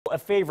A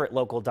favorite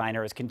local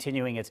diner is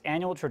continuing its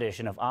annual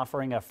tradition of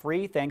offering a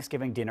free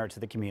Thanksgiving dinner to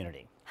the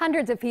community.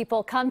 Hundreds of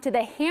people come to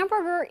the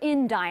Hamburger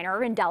Inn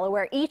Diner in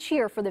Delaware each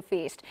year for the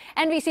feast.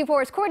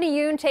 NBC4's Courtney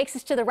Yoon takes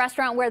us to the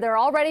restaurant where they're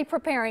already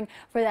preparing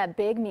for that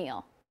big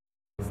meal.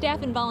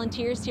 Staff and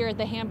volunteers here at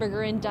the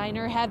Hamburger Inn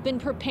Diner have been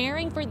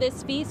preparing for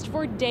this feast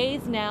for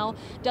days now.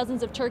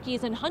 Dozens of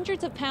turkeys and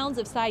hundreds of pounds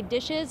of side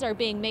dishes are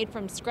being made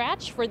from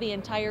scratch for the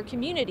entire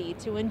community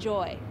to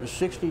enjoy. There's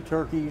 60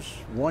 turkeys,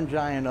 one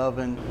giant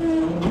oven,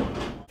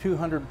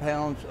 200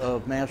 pounds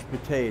of mashed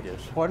potatoes,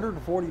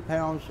 140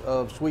 pounds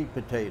of sweet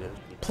potatoes.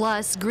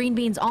 Plus green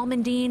beans,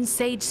 almondines,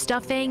 sage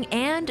stuffing,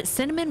 and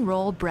cinnamon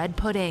roll bread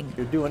pudding.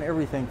 You're doing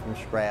everything from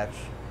scratch,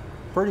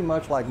 pretty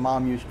much like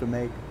Mom used to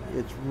make.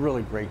 It's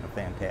really great and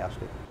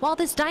fantastic. While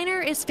this diner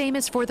is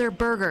famous for their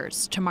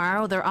burgers,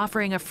 tomorrow they're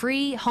offering a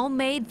free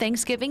homemade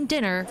Thanksgiving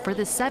dinner for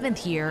the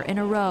 7th year in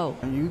a row.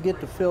 And you get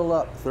to fill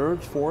up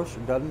thirds, fourths,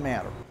 it doesn't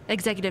matter.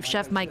 Executive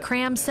Chef Mike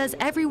Cram says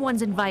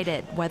everyone's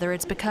invited, whether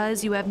it's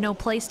because you have no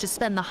place to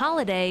spend the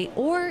holiday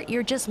or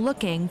you're just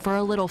looking for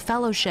a little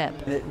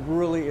fellowship. It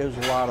really is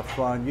a lot of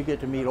fun. You get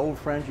to meet old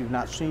friends you've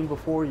not seen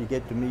before. You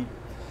get to meet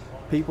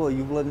people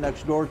you've lived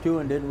next door to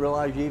and didn't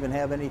realize you even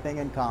have anything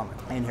in common.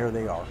 And here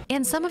they are.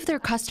 And some of their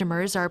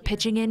customers are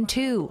pitching in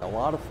too. A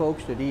lot of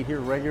folks that eat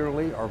here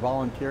regularly are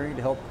volunteering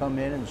to help come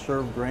in and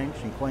serve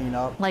drinks and clean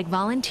up. Like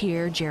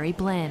volunteer Jerry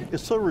Blinn.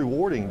 It's so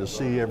rewarding to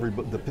see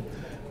the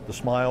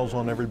smiles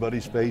on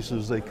everybody's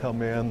faces. They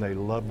come in, they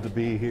love to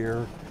be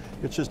here.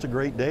 It's just a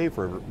great day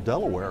for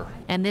Delaware.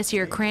 And this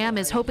year Cram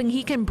is hoping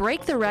he can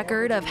break the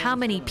record of how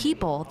many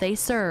people they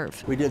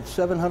serve. We did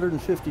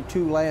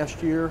 752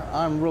 last year.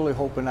 I'm really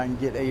hoping I can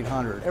get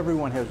 800.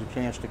 Everyone has a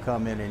chance to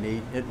come in and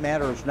eat. It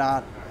matters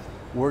not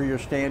where your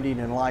standing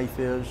in life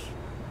is.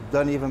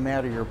 Doesn't even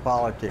matter your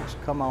politics.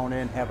 Come on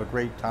in, have a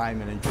great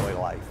time, and enjoy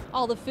life.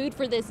 All the food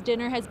for this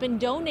dinner has been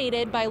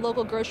donated by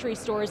local grocery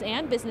stores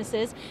and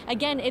businesses.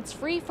 Again, it's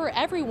free for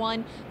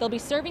everyone. They'll be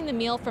serving the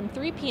meal from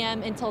 3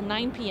 p.m. until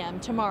 9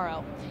 p.m.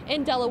 tomorrow.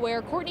 In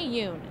Delaware, Courtney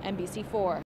Yoon, NBC4.